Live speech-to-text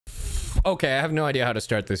Okay, I have no idea how to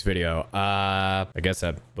start this video. I guess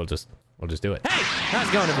we'll just do it. Hey, how's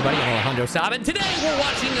it going, everybody? I'm Alejandro Saab, and today we're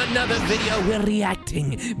watching another video. We're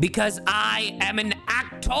reacting because I am an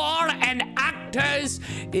actor, and actors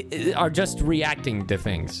are just reacting to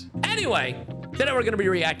things. Anyway, today we're going to be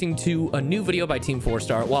reacting to a new video by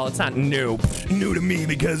TeamFourStar. Well, it's not new to me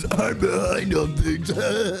because I'm behind on things.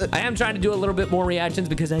 I am trying to do a little bit more reactions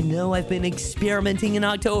because I know I've been experimenting in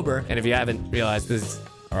October. And if you haven't realized, this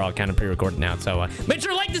are all kind of pre-recorded now, so make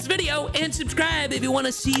sure to like this video and subscribe if you want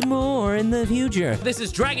to see more in the future. This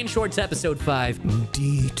is DragonShortZ episode 5,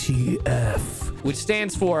 DTF, which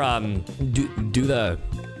stands for do the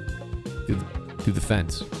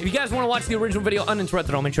fence. If you guys want to watch the original video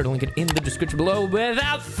uninterrupted, I'll make sure to link it in the description below.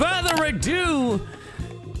 Without further ado,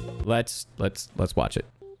 let's watch it.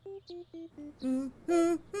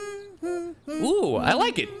 Ooh, I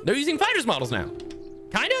like it. They're using fighters models now.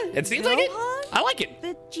 Kinda? It seems like it. I like it.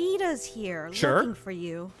 Vegeta's here, looking for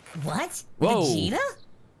you. What? Whoa. Vegeta?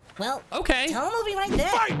 Well, okay. tell him we'll be right there.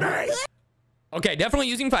 Fight me! Okay, definitely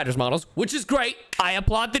using fighters models, which is great. I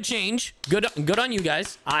applaud the change. Good on you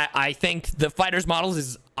guys. I think the fighters models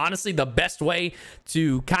is honestly the best way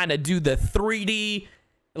to kind of do the 3D,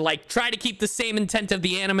 like try to keep the same intent of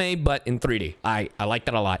the anime, but in 3D. I like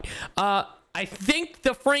that a lot. I think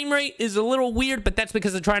the frame rate is a little weird, but that's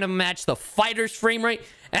because they're trying to match the fighter's frame rate.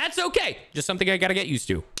 And that's okay. Just something I gotta get used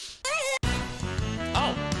to.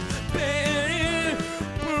 Oh.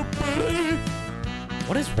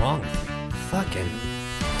 What is wrong with me? Fucking.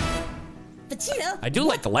 Vegeta, I do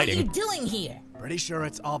like the lighting. What are you doing here? Pretty sure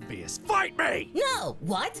it's obvious. Fight me! No.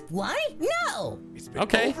 What? Why? No. It's been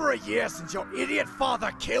over a year since your idiot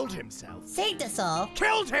father killed himself. Saved us all.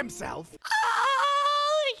 Killed himself?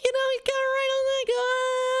 You know, he got right on that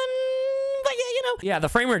gun. But yeah, you know. Yeah, the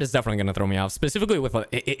frame rate is definitely going to throw me off. Specifically with,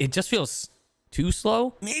 it just feels too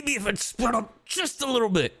slow. Maybe if it's split up just a little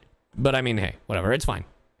bit. But I mean, hey, whatever. It's fine.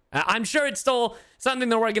 I'm sure it's still something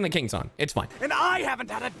they're working the kinks on. It's fine. And I haven't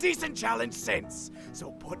had a decent challenge since. So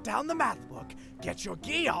put down the math book, get your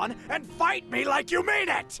gi on, and fight me like you mean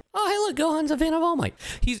it. Oh, hey, look, Gohan's a fan of All Might.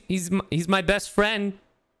 He's my best friend.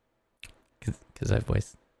 Because I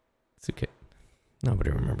voiced Suka.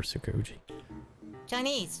 Nobody remembers Suka Uji.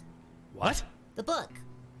 Chinese. What? The book.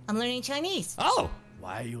 I'm learning Chinese. Oh.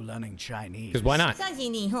 Why are you learning Chinese? Because why not?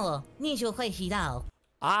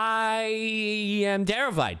 I am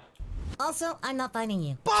terrified. Also, I'm not fighting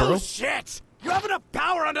you. Bullshit! You have enough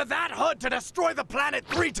power under that hood to destroy the planet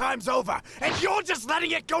 3 times over, and you're just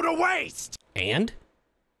letting it go to waste! And?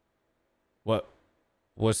 What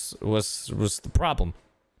was the problem?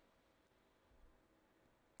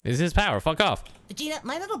 Is his power? Fuck off. Vegeta,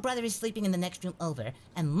 my little brother is sleeping in the next room over,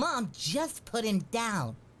 and Mom just put him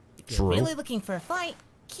down. If you're really looking for a fight,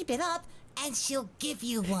 keep it up, and she'll give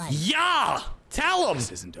you one. Yeah! Tell him!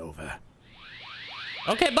 This isn't over.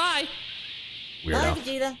 Okay, bye! Weirdo.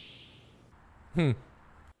 Bye, Vegeta.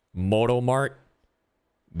 Moto Mart.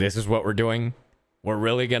 This is what we're doing. We're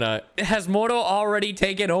really gonna... Has Moto already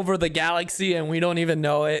taken over the galaxy and we don't even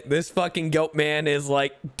know it? This fucking goat man is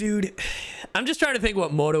like... Dude, I'm just trying to think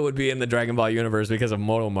what Moto would be in the Dragon Ball universe because of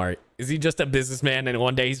Moto Mart. Is he just a businessman and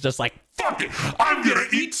one day he's just like... Fuck it! I'm gonna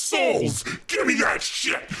eat souls! Give me that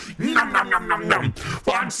shit! Nom nom nom nom nom!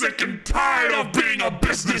 I'm sick and tired of being a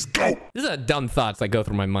business goat! These are dumb thoughts that go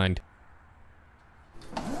through my mind.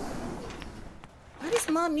 Why does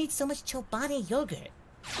Mom need so much Chobani yogurt?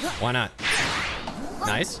 Why not?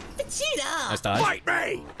 Nice. Vegeta! Nice dodge. Fight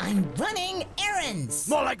me! I'm running errands!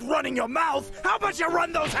 More like running your mouth! How about you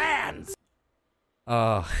run those hands?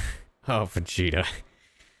 Oh, Vegeta.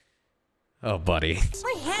 Oh, buddy.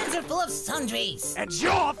 My hands are full of sundries! And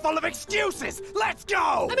you're full of excuses! Let's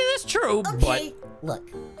go! I mean, that's true, Okay, look.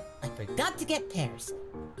 I forgot to get pears.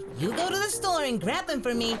 If you go to the store and grab them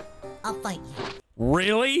for me, I'll fight you.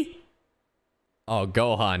 Really? Oh,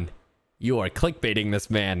 Gohan. You are clickbaiting this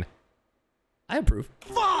man. I approve.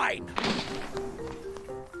 Fine!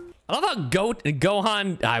 I love how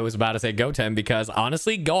Gohan... I was about to say Goten because,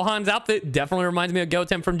 honestly, Gohan's outfit definitely reminds me of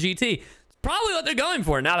Goten from GT. It's probably what they're going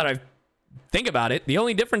for now that I think about it. The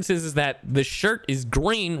only difference is that the shirt is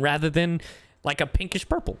green rather than, like, a pinkish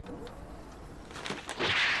purple.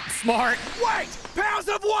 Smart. Wait! Pairs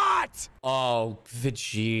of what? Oh,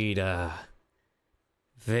 Vegeta.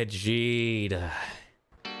 Vegeta.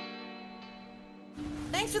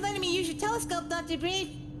 Thanks for letting me use your telescope, Dr. Brief.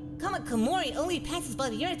 Comet Komori only passes by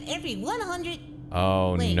the Earth every 100...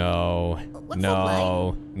 Oh, Wait, no. what's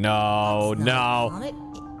No. No. That's not a comet.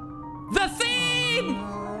 The theme!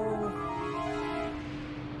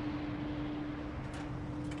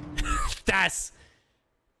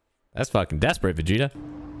 That's fucking desperate, Vegeta.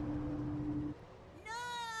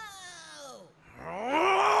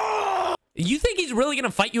 You think he's really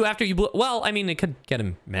gonna fight you after you blew? Well, I mean, it could get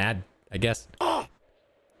him mad, I guess.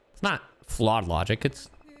 It's not flawed logic. It's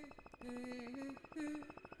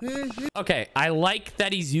okay. I like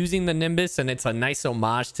that he's using the Nimbus, and it's a nice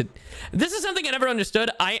homage to. This is something I never understood.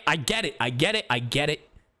 I get it. I get it. I get it.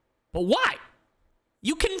 But why?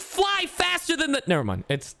 You can fly faster than the. Never mind.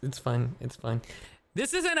 It's fine. It's fine.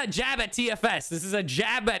 This isn't a jab at TFS. This is a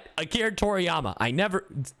jab at Akira Toriyama. I never.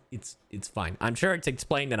 It's fine. I'm sure it's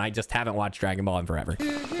explained, and I just haven't watched Dragon Ball in forever.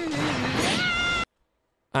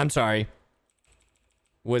 I'm sorry.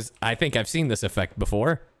 I think I've seen this effect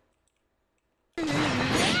before.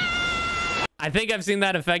 I think I've seen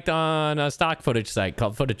that effect on a stock footage site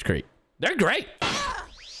called Footage Crate. They're great.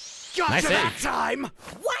 Got Nice you that save. time.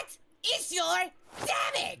 What is your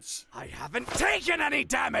damage? I haven't taken any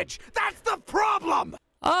damage. That's the problem.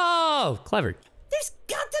 Oh, clever. There's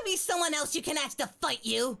got to be someone else you can ask to fight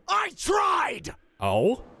you. I tried.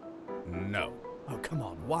 Oh? No, Oh, come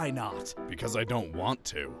on. Why not? because I don't want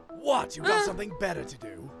to. What? You got something better to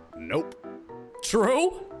do? Nope.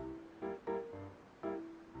 True?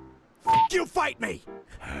 You fight me.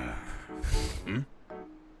 You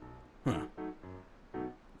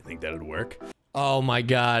think that'd work? Oh my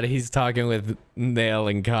god, he's talking with Nail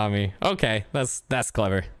and Kami. Okay, that's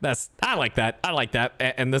clever. I like that. I like that.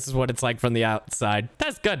 And this is what it's like from the outside.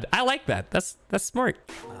 That's good. I like that. That's smart.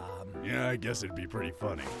 Yeah, I guess it'd be pretty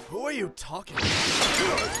funny. Who are you talking to?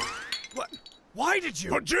 What? Why did you?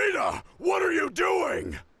 Vegeta, what are you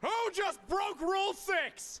doing? Who just broke Rule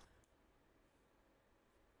 6?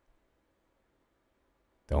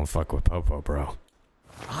 Don't fuck with Popo, bro.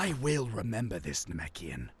 I will remember this,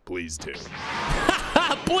 Namekian. Please do.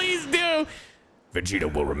 Please do.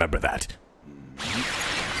 Vegeta will remember that.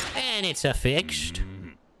 And it's affixed.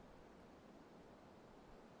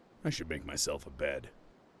 I should make myself a bed.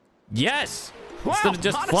 Yes. Instead of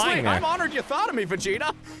just honestly, flying there. I'm honored you thought of me,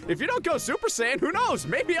 Vegeta. If you don't go Super Saiyan, who knows?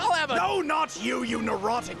 Maybe I'll have a... No, not you, you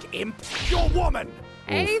neurotic imp. You're a woman.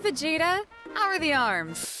 Hey, Vegeta. How are the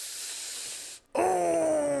arms? Oh,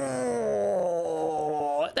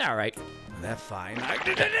 they're all right. They're fine.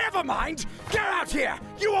 Never mind. Get out here.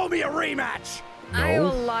 You owe me a rematch. I owe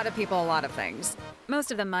a lot of people a lot of things. Most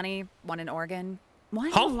of them money, one an organ,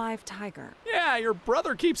 one a live tiger. Yeah, your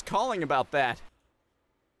brother keeps calling about that.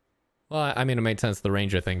 Well, I mean, it made sense, the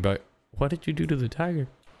Ranger thing, but what did you do to the tiger?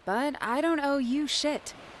 But I don't owe you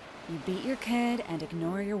shit. You beat your kid and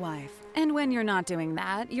ignore your wife. And when you're not doing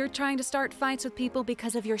that, you're trying to start fights with people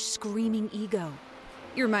because of your screaming ego.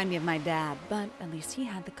 You remind me of my dad, but at least he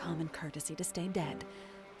had the common courtesy to stay dead.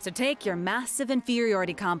 So take your massive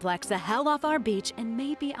inferiority complex the hell off our beach, and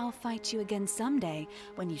maybe I'll fight you again someday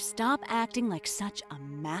when you stop acting like such a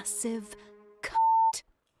massive cunt.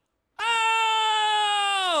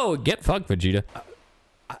 Oh! Get fucked, Vegeta.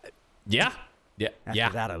 Yeah? Yeah.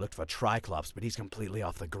 After that, I looked for Triclops, but he's completely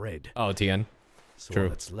off the grid. Oh, Tien. So True. all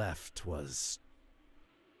that's left was...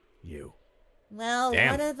 you. Well,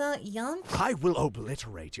 Damn. what about Yon? I will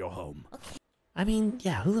obliterate your home. I mean,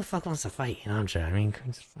 yeah, who the fuck wants to fight? You know what I'm saying? I mean,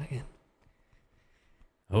 just fucking...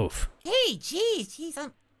 Oof. Hey, jeez,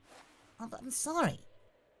 I'm sorry.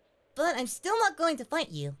 But I'm still not going to fight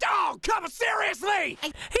you. Oh, come on, seriously!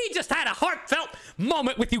 He just had a heartfelt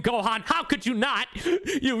moment with you, Gohan. How could you not?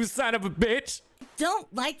 You son of a bitch.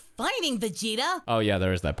 Don't like fighting, Vegeta. Oh, yeah,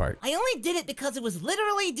 there is that part. I only did it because it was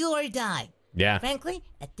literally do or die. Yeah. Frankly,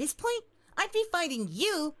 at this point, I'd be fighting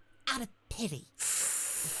you out of pity.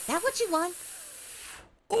 Is that what you want?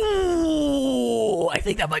 Ooh, I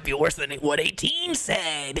think that might be worse than what 18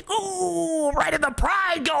 said. Ooh, right in the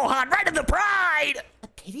pride, Gohan, right in the pride. A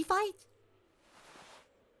pity fight?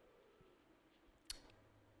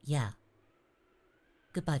 Yeah.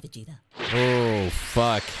 Goodbye, Vegeta. Oh,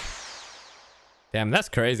 fuck. Damn, that's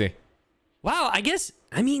crazy. Wow, I guess,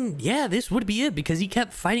 I mean, yeah, this would be it because he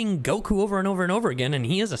kept fighting Goku over and over and over again, and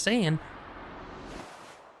he is a Saiyan.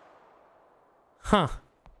 Huh.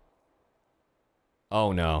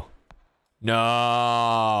 Oh, no.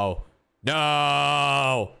 No.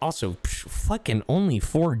 No. Also, fucking only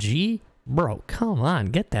 4G? Bro, come on.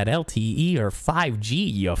 Get that LTE or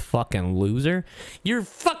 5G, you fucking loser. You're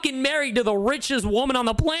fucking married to the richest woman on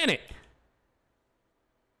the planet.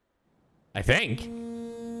 I think.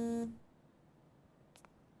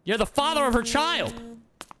 You're the father of her child.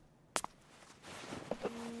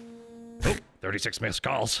 Oh, 36 missed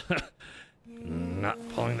calls. Not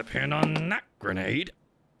pulling the pin on that grenade.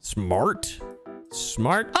 Smart.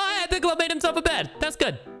 Smart. Oh, yeah, Piccolo made himself a bed. That's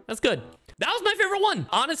good. That's good. That was my favorite one.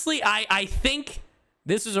 Honestly, I think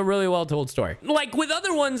This is a really well told story. Like with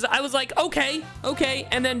other ones, I was like, okay.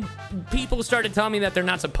 And then people started telling me that they're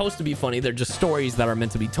not supposed to be funny. They're just stories that are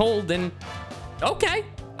meant to be told. And okay,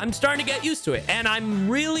 I'm starting to get used to it. And I'm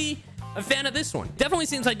really a fan of this one. Definitely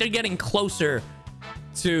seems like they're getting closer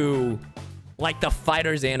to like the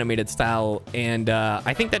Fighters animated style. And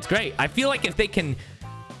I think that's great. I feel like if they can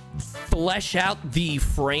flesh out the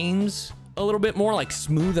frames a little bit more, like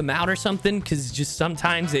smooth them out or something, because just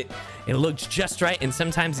sometimes it looks just right and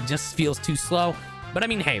sometimes it just feels too slow. But I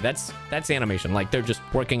mean, hey, that's animation. Like they're just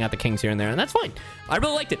working out the kinks here and there, and that's fine. I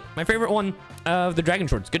really liked it. My favorite one of the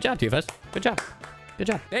DragonShortZ. Good job, TFS. Good job. Good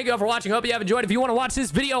job. Thank you all for watching. Hope you have enjoyed. If you want to watch this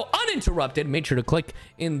video uninterrupted, make sure to click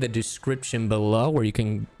in the description below where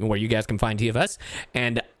you guys can find TFS.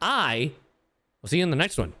 And I will see you in the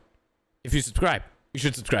next one. If you subscribe, you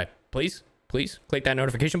should subscribe. Please click that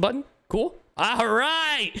notification button. Cool. All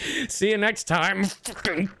right. See you next time.